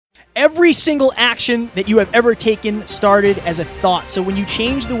Every single action that you have ever taken started as a thought. So when you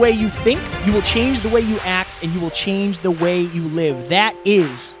change the way you think, you will change the way you act, and you will change the way you live. That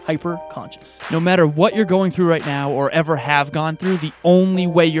is hyper-conscious. No matter what you're going through right now or ever have gone through, the only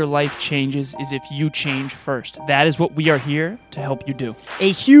way your life changes is if you change first. That is what we are here to help you do. A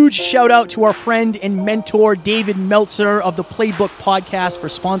huge shout out to our friend and mentor, David Meltzer of the Playbook Podcast, for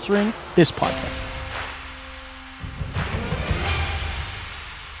sponsoring this podcast.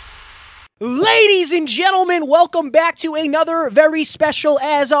 Ladies and gentlemen, welcome back to another very special,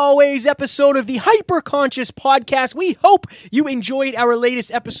 as always, episode of the Hyperconscious Podcast. We hope you enjoyed our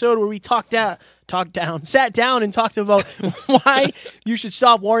latest episode where we sat down and talked about why you should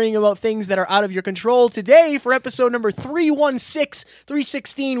stop worrying about things that are out of your control. Today, for episode number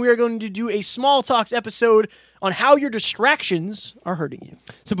 316, we are going to do a small talks episode on how your distractions are hurting you.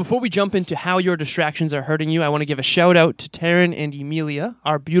 So before we jump into how your distractions are hurting you, I want to give a shout out to Taryn and Emilia,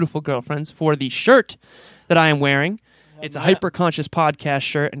 our beautiful girlfriends, for the shirt that I am wearing. It's a Hyperconscious Podcast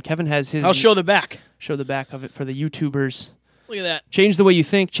shirt, and Kevin has his... I'll show the back. Show the back of it for the YouTubers. Look at that. Change the way you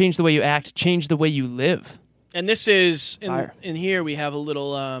think, change the way you act, change the way you live. And this is, in here we have a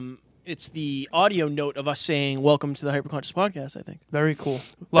little... it's the audio note of us saying, welcome to the Hyperconscious Podcast, I think. Very cool.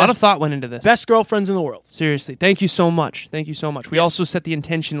 A lot of thought went into this. Best girlfriends in the world. Seriously. Thank you so much. Thank you so much. We also set the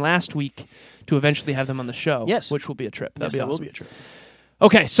intention last week to eventually have them on the show. Yes. Which will be a trip. That will be a trip.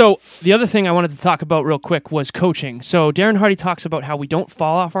 Okay, so the other thing I wanted to talk about real quick was coaching. So Darren Hardy talks about how we don't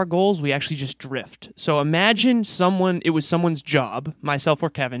fall off our goals, we actually just drift. So imagine it was someone's job, myself or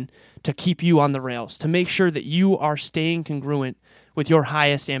Kevin, to keep you on the rails, to make sure that you are staying congruent with your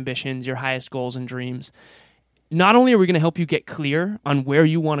highest ambitions, your highest goals and dreams. Not only are we going to help you get clear on where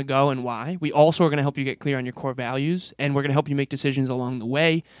you want to go and why, we also are going to help you get clear on your core values, and we're going to help you make decisions along the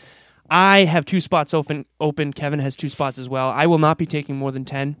way. I have 2 spots open. Kevin has 2 spots as well. I will not be taking more than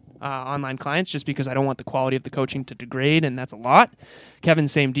 10 online clients just because I don't want the quality of the coaching to degrade, and that's a lot. Kevin,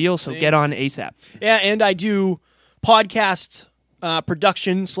 same deal, so get on ASAP. Yeah, and I do podcast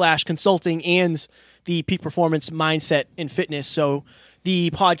production / consulting and the peak performance mindset and fitness, so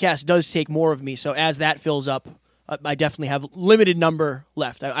the podcast does take more of me. So as that fills up, I definitely have limited number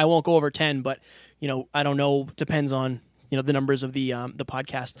left. I won't go over 10, but I don't know. Depends on the numbers of the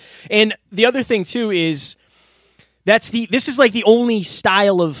podcast. And the other thing too is this is like the only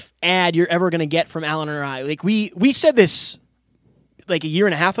style of ad you're ever going to get from Alan or I. Like we said this like a year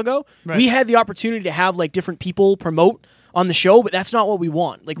and a half ago. Right. We had the opportunity to have like different people promote on the show, but that's not what we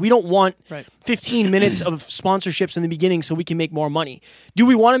want. Like we don't want 15 minutes of sponsorships in the beginning so we can make more money. Do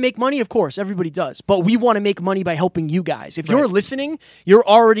we want to make money? Of course, everybody does. But we want to make money by helping you guys. If you're listening, you're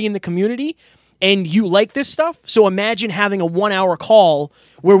already in the community and you like this stuff. So imagine having a 1-hour call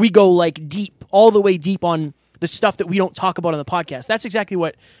where we go like deep, all the way deep on the stuff that we don't talk about on the podcast. That's exactly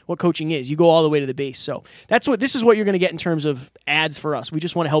what coaching is. You go all the way to the base. So this is what you're going to get in terms of ads for us. We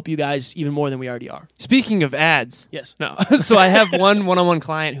just want to help you guys even more than we already are. Speaking of ads. Yes. No. So I have one-on-one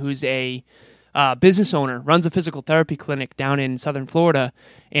client who's a business owner, runs a physical therapy clinic down in Southern Florida,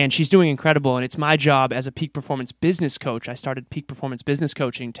 and she's doing incredible, and it's my job as a peak performance business coach. I started peak performance business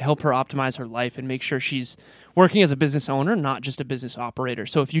coaching to help her optimize her life and make sure she's working as a business owner, not just a business operator.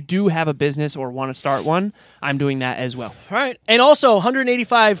 So if you do have a business or want to start one, I'm doing that as well. All right. And also,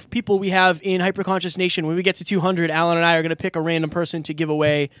 185 people we have in Hyperconscious Nation. When we get to 200, Alan and I are going to pick a random person to give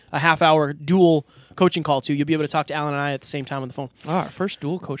away a half-hour dual coaching call to. You'll be able to talk to Alan and I at the same time on the phone. Our first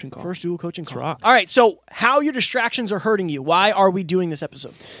dual coaching call. First dual coaching call. Rock. All right, so how your distractions are hurting you. Why are we doing this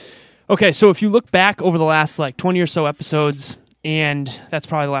episode? Okay, so if you look back over the last 20 or so episodes, and that's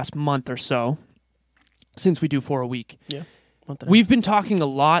probably the last month or so, since we do 4 a week, we've been talking a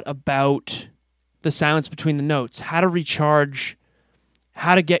lot about the silence between the notes, how to recharge,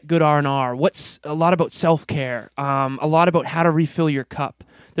 how to get good R&R, what's a lot about self-care, a lot about how to refill your cup.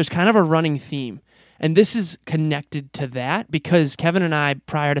 There's kind of a running theme. And this is connected to that because Kevin and I,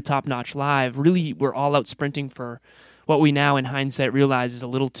 prior to Top Notch Live, really were all out sprinting for what we now in hindsight realize is a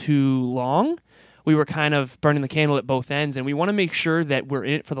little too long. We were kind of burning the candle at both ends, and we want to make sure that we're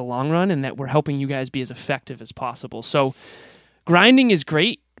in it for the long run and that we're helping you guys be as effective as possible. So grinding is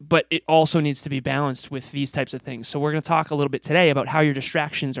great, but it also needs to be balanced with these types of things. So we're going to talk a little bit today about how your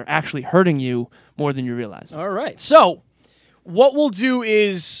distractions are actually hurting you more than you realize. All right. So what we'll do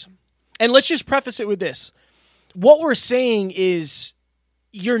is, and let's just preface it with this. What we're saying is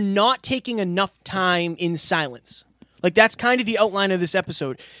you're not taking enough time in silence. Like, that's kind of the outline of this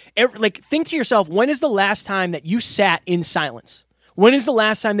episode. Think to yourself, when is the last time that you sat in silence? When is the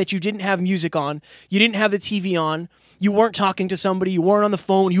last time that you didn't have music on, you didn't have the TV on, you weren't talking to somebody, you weren't on the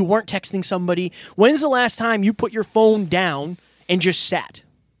phone, you weren't texting somebody? When's the last time you put your phone down and just sat?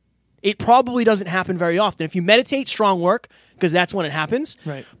 it probably doesn't happen very often. If you meditate, strong work, because that's when it happens.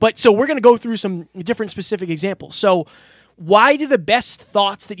 Right. But so we're going to go through some different specific examples. So why do the best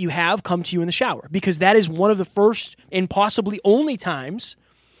thoughts that you have come to you in the shower? Because that is one of the first and possibly only times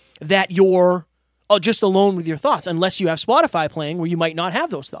that you're just alone with your thoughts, unless you have Spotify playing where you might not have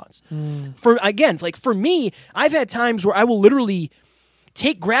those thoughts. For me, I've had times where I will literally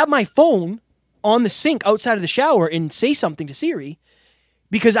grab my phone on the sink outside of the shower and say something to Siri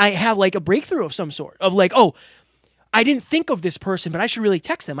because I have like a breakthrough of some sort of like, oh, I didn't think of this person, but I should really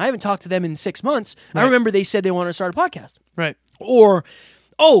text them. I haven't talked to them in 6 months. Right. I remember they said they wanted to start a podcast. Right. Or,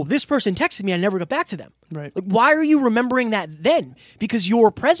 oh, this person texted me. I never got back to them. Right. Like, why are you remembering that then? Because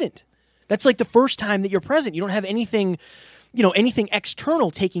you're present. That's like the first time that you're present. You don't have anything, anything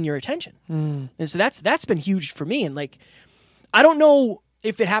external taking your attention. And so that's been huge for me. And like, I don't know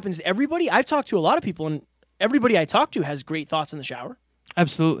if it happens to everybody. I've talked to a lot of people, and everybody I talk to has great thoughts in the shower.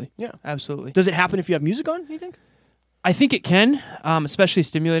 Absolutely. Yeah. Absolutely. Does it happen if you have music on, you think? I think it can, especially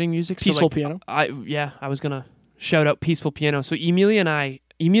stimulating music. Peaceful piano. I was going to shout out Peaceful Piano. So Emilia,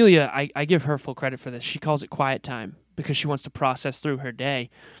 I give her full credit for this. She calls it quiet time because she wants to process through her day.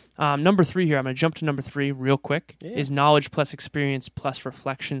 Number 3 here, I'm going to jump to number 3 real quick, is knowledge plus experience plus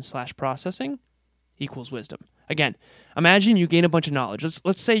reflection / processing equals wisdom. Again, imagine you gain a bunch of knowledge.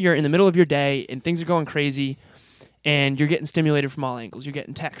 Let's say you're in the middle of your day and things are going crazy and you're getting stimulated from all angles. You're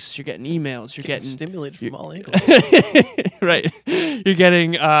getting texts, you're getting emails, you're getting stimulated from all angles. Right. You're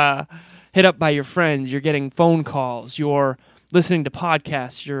getting hit up by your friends, you're getting phone calls, you're listening to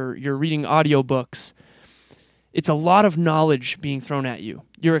podcasts, you're reading audiobooks. It's a lot of knowledge being thrown at you.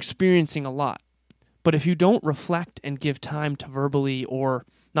 You're experiencing a lot. But if you don't reflect and give time to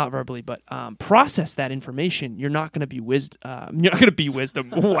process that information, you're not going to be wisdom.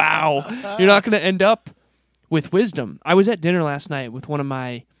 Wow. You're not going to end up with wisdom. I was at dinner last night with one of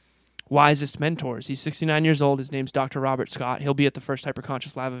my wisest mentors. He's 69 years old. His name's Dr. Robert Scott. He'll be at the first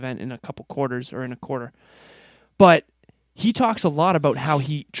Hyperconscious Live event in a quarter. But he talks a lot about how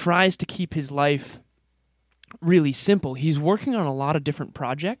he tries to keep his life really simple. He's working on a lot of different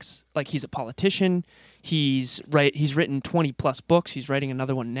projects. Like, he's a politician. He's written 20 plus books. He's writing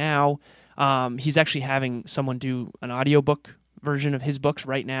another one now. He's actually having someone do an audiobook version of his books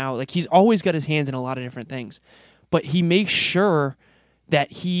right now. Like, he's always got his hands in a lot of different things. But he makes sure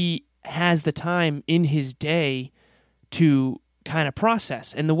that he has the time in his day to kind of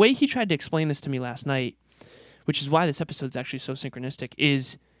process. And the way he tried to explain this to me last night, which is why this episode's actually so synchronistic,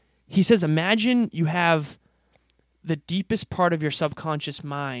 is he says, imagine you have the deepest part of your subconscious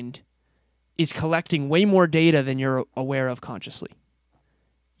mind is collecting way more data than you're aware of consciously.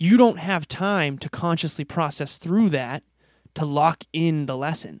 You don't have time to consciously process through that to lock in the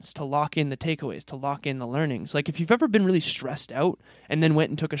lessons, to lock in the takeaways, to lock in the learnings. Like, if you've ever been really stressed out and then went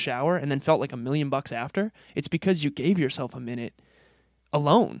and took a shower and then felt like $1 million after, it's because you gave yourself a minute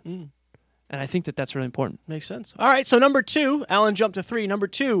alone. And I think that that's really important. Makes sense. All right, so number 2, Alan jumped to 3. Number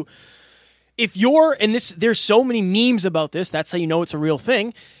 2, if you're, and there's so many memes about this, that's how you know it's a real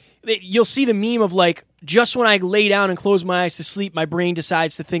thing. You'll see the meme of like, just when I lay down and close my eyes to sleep, my brain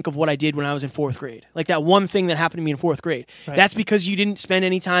decides to think of what I did when I was in 4th grade. Like that one thing that happened to me in 4th grade. Right. That's because you didn't spend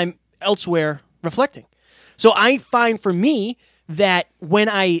any time elsewhere reflecting. So I find for me that when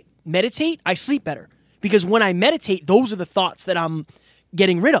I meditate, I sleep better. Because when I meditate, those are the thoughts that I'm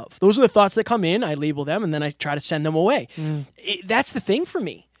getting rid of. Those are the thoughts that come in, I label them, and then I try to send them away. That's the thing for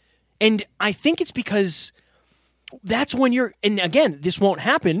me. And I think it's because that's when and again, this won't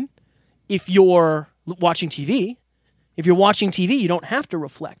happen if you're watching TV. If you're watching TV, you don't have to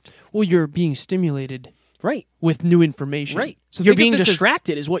reflect. Well, you're being stimulated, right, with new information. Right. So you're being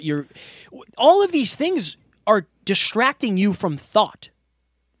distracted is what you're... All of these things are distracting you from thought.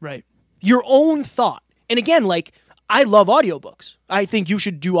 Right. Your own thought. And again, like, I love audiobooks. I think you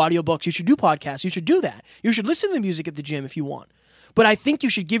should do audiobooks. You should do podcasts. You should do that. You should listen to music at the gym if you want. But I think you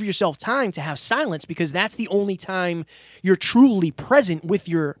should give yourself time to have silence because that's the only time you're truly present with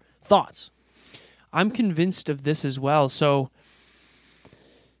your thoughts. I'm convinced of this as well. So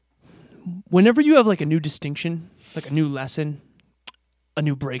whenever you have like a new distinction, like a new lesson, a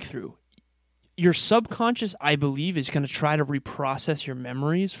new breakthrough, your subconscious, I believe, is going to try to reprocess your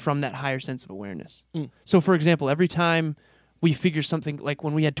memories from that higher sense of awareness. So, for example, every time we figure something, like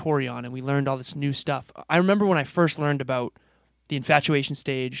when we had Tori on and we learned all this new stuff, I remember when I first learned about the infatuation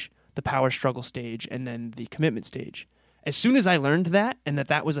stage, the power struggle stage, and then the commitment stage. As soon as I learned that and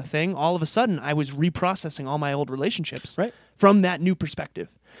that was a thing, all of a sudden I was reprocessing all my old relationships from that new perspective.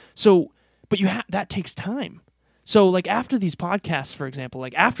 So, but that takes time. So, like after these podcasts, for example,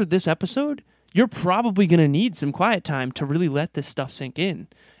 like after this episode, you're probably going to need some quiet time to really let this stuff sink in.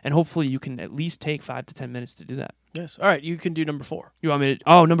 And hopefully you can at least take 5 to 10 minutes to do that. Yes. All right, you can do number 4. You want me to?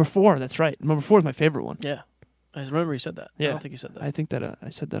 Oh, number 4. That's right. Number 4 is my favorite one. Yeah. I remember you said that. Yeah. I don't think you said that. I think that I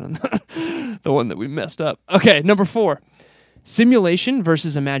said that on the one that we messed up. Okay, number 4. Simulation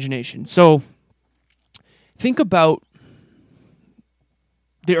versus imagination. So think about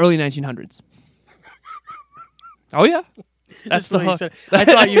the early 1900s. Oh, yeah. That's the what said. I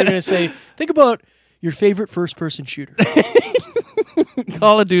thought you were going to say, think about your favorite first-person shooter.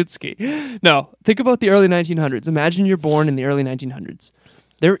 Call of Duty. No, think about the early 1900s. Imagine you're born in the early 1900s.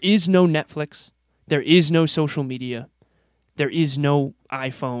 There is no Netflix. There is no social media. There is no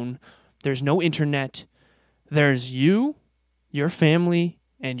iPhone. There's no internet. There's you, your family,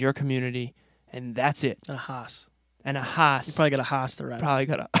 and your community, and that's it. And a Haas. And a Haas. You probably got a Haas to ride. Probably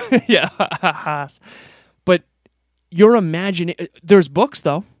got a yeah, a Haas. But you're imagining. There's books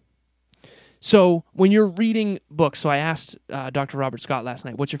though. So when you're reading books, so I asked Dr. Robert Scott last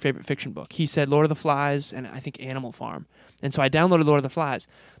night, what's your favorite fiction book? He said Lord of the Flies and I think Animal Farm. And so I downloaded Lord of the Flies.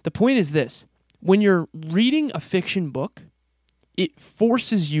 The point is this. When you're reading a fiction book, it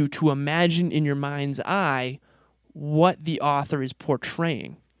forces you to imagine in your mind's eye what the author is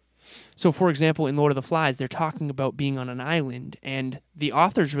portraying. So, for example, in Lord of the Flies, they're talking about being on an island, and the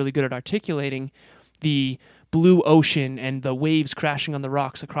author's really good at articulating the blue ocean and the waves crashing on the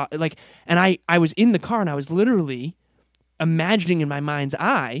rocks across. And I was in the car, and I was literally imagining in my mind's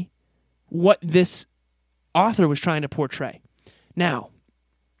eye what this author was trying to portray. Now,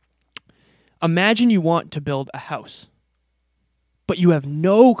 imagine you want to build a house, but you have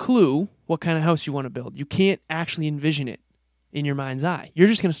no clue what kind of house you want to build. You can't actually envision it in your mind's eye. You're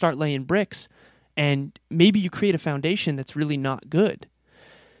just going to start laying bricks, and maybe you create a foundation that's really not good.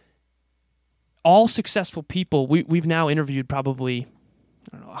 All successful people, we've now interviewed probably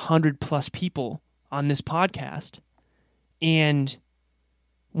 100 plus people on this podcast, and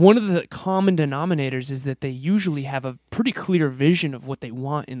one of the common denominators is that they usually have a pretty clear vision of what they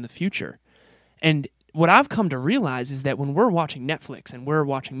want in the future. And what I've come to realize is that when we're watching Netflix and we're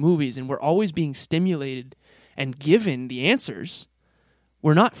watching movies and we're always being stimulated and given the answers,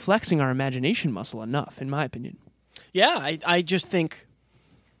 we're not flexing our imagination muscle enough, in my opinion. Yeah, I just think,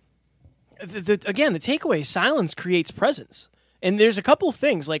 again, the takeaway is silence creates presence. And there's a couple of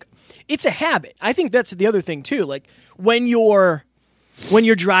things, like, it's a habit. I think that's the other thing, too. Like, when you're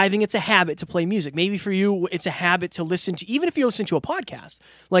driving, it's a habit to play music. Maybe for you, it's a habit to listen to, even if you listen to a podcast.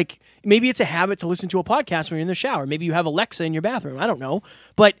 Like, maybe it's a habit to listen to a podcast when you're in the shower. Maybe you have Alexa in your bathroom. I don't know.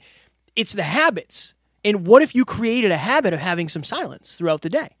 But it's the habits. And what if you created a habit of having some silence throughout the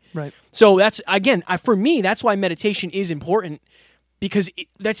day? Right. So that's, again, for me, that's why meditation is important, because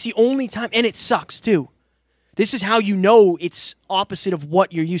that's the only time, and it sucks too. This is how you know it's opposite of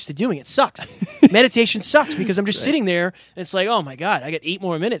what you're used to doing. It sucks. Meditation sucks because I'm just sitting there, and it's like, oh my God, I got 8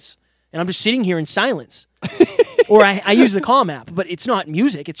 more minutes, and I'm just sitting here in silence. Or I use the Calm app, but it's not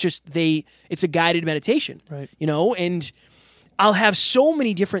music. It's just it's a guided meditation. Right. And I'll have so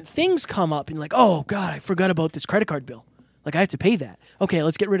many different things come up and like, oh God, I forgot about this credit card bill. Like, I have to pay that. Okay,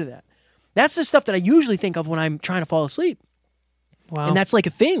 let's get rid of that. That's the stuff that I usually think of when I'm trying to fall asleep. Wow. And that's like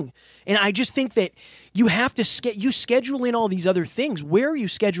a thing. And I just think that you have to you schedule in all these other things. Where are you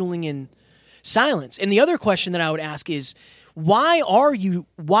scheduling in silence? And the other question that I would ask is, why are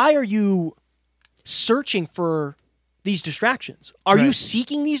you searching for these distractions? Are you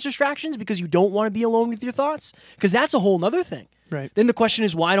seeking these distractions because you don't want to be alone with your thoughts? Because that's a whole other thing. Right. Then the question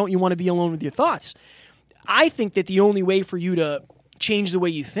is, why don't you want to be alone with your thoughts? I think that the only way for you to change the way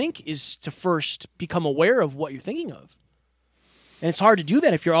you think is to first become aware of what you're thinking of. And it's hard to do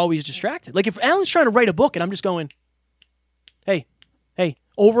that if you're always distracted. Like, if Alan's trying to write a book and I'm just going, hey,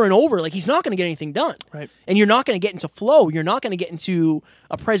 over and over, like, he's not going to get anything done. Right. And you're not going to get into flow. You're not going to get into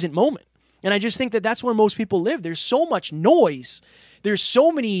a present moment. And I just think that that's where most people live. There's so much noise. There's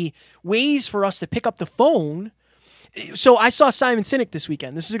so many ways for us to pick up the phone. So I saw Simon Sinek this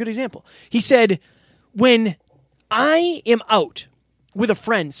weekend. This is a good example. He said, when I am out with a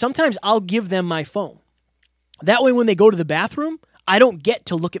friend, sometimes I'll give them my phone. That way, when they go to the bathroom, I don't get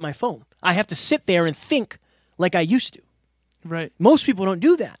to look at my phone. I have to sit there and think like I used to. Right. Most people don't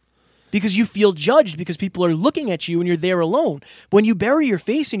do that because you feel judged because people are looking at you and you're there alone. When you bury your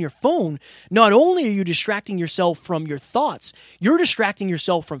face in your phone, not only are you distracting yourself from your thoughts, you're distracting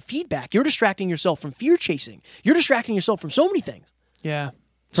yourself from feedback. You're distracting yourself from fear chasing. You're distracting yourself from so many things. Yeah.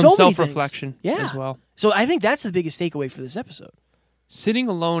 So From many self-reflection as well. So I think that's the biggest takeaway for this episode. Sitting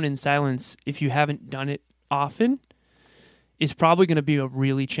alone in silence, if you haven't done it often, is probably going to be a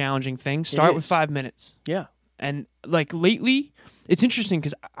really challenging thing. Start with 5 minutes. Yeah. And like lately, it's interesting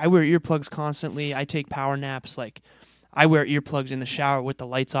because I wear earplugs constantly. I take power naps. Like I wear earplugs in the shower with the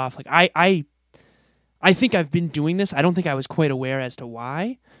lights off. Like I think I've been doing this. I don't think I was quite aware as to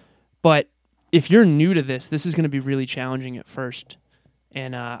why. But if you're new to this, this is going to be really challenging at first.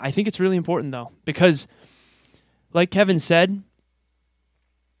 And I think it's really important, though, because like Kevin said,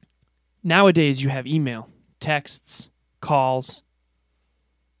 nowadays you have email, texts, calls,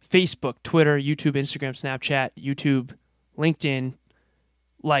 Facebook, Twitter, YouTube, Instagram, Snapchat, YouTube, LinkedIn.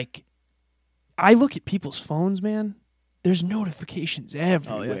 Like, I look at people's phones, man. There's notifications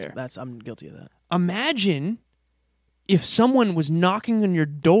everywhere. Oh, yeah, I'm guilty of that. Imagine if someone was knocking on your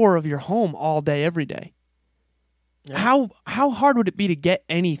door of your home all day, every day. Yeah. How hard would it be to get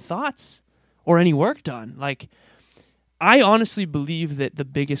any thoughts or any work done? Like, I honestly believe that the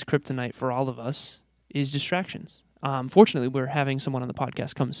biggest kryptonite for all of us is distractions. Fortunately, we're having someone on the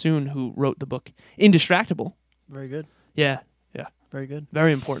podcast come soon who wrote the book Indistractable. Very good. Yeah. Very good.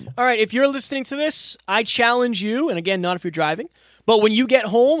 Very important. All right, if you're listening to this, I challenge you, and again, not if you're driving, but when you get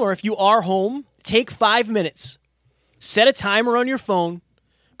home or if you are home, take 5 minutes, set a timer on your phone,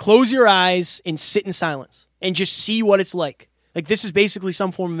 close your eyes, and sit in silence, and just see what it's like. Like, this is basically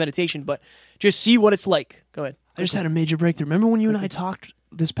some form of meditation, but just see what it's like. Go ahead. I just had a major breakthrough. Remember when you and I talked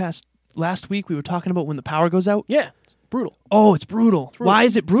last week, we were talking about when the power goes out? Yeah, it's brutal. Oh, it's brutal. Why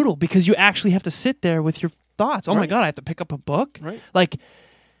is it brutal? Because you actually have to sit there with your thoughts. Oh my God, I have to pick up a book. Right. Like,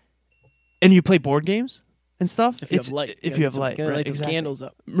 and you play board games and stuff. If you have light. If you have light, right? Light Exactly. Candles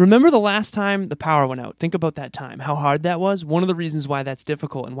up. Remember the last time the power went out? Think about that time. How hard that was. One of the reasons why that's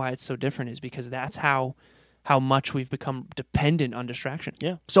difficult and why it's so different is because that's how much we've become dependent on distraction.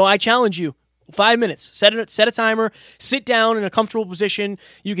 Yeah. So I challenge you. 5 minutes. Set a timer. Sit down in a comfortable position.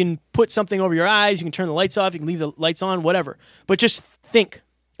 You can put something over your eyes. You can turn the lights off. You can leave the lights on. Whatever. But just think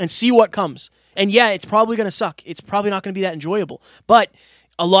and see what comes. And yeah, it's probably going to suck. It's probably not going to be that enjoyable. But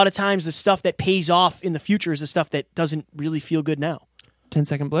a lot of times the stuff that pays off in the future is the stuff that doesn't really feel good now.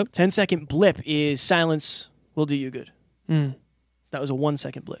 10-second blip? 10-second blip is silence will do you good. Mm. That was a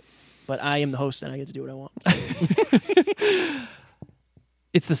 1-second blip. But I am the host and I get to do what I want.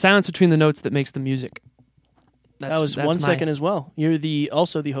 It's the silence between the notes that makes the music. That was 1 second as well. You're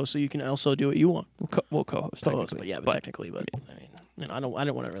also the host, so you can also do what you want. We'll co-host. Co-host, but technically. But I mean, I don't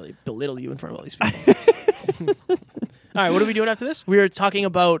want to really belittle you in front of all these people. All right, what are we doing after this? We are talking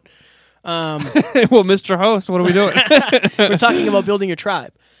about. Well, Mr. Host, what are we doing? We're talking about building your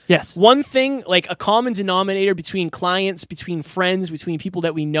tribe. Yes. One thing, like a common denominator between clients, between friends, between people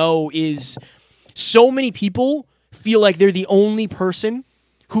that we know is so many people feel like they're the only person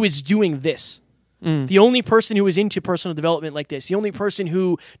who is doing this. The only person who is into personal development like this, the only person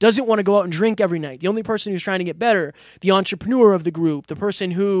who doesn't want to go out and drink every night, the only person who's trying to get better, the entrepreneur of the group, the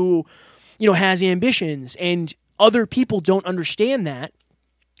person who, has ambitions, and other people don't understand that.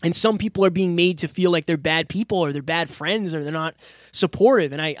 And some people are being made to feel like they're bad people or they're bad friends or they're not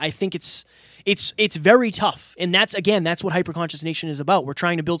supportive. And I think it's very tough. And that's what Hyperconscious Nation is about. We're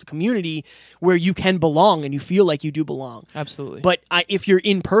trying to build a community where you can belong and you feel like you do belong. Absolutely. But if you're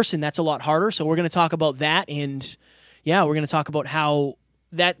in person, that's a lot harder. So we're going to talk about that. And yeah, we're going to talk about how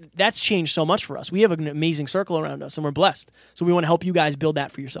that's changed so much for us. We have an amazing circle around us and we're blessed. So we want to help you guys build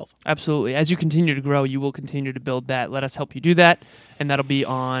that for yourself. Absolutely. As you continue to grow, you will continue to build that. Let us help you do that. And that'll be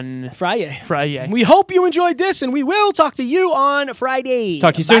on Friday. We hope you enjoyed this, and we will talk to you on Friday.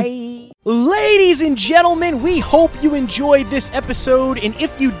 Talk to you soon. Ladies and gentlemen, we hope you enjoyed this episode, and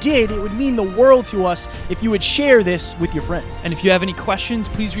if you did, it would mean the world to us if you would share this with your friends. And if you have any questions,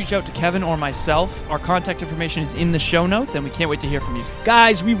 please reach out to Kevin or myself. Our contact information is in the show notes, and we can't wait to hear from you.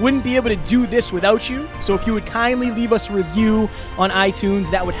 Guys, we wouldn't be able to do this without you, so if you would kindly leave us a review on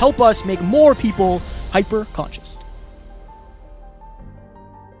iTunes, that would help us make more people hyper-conscious.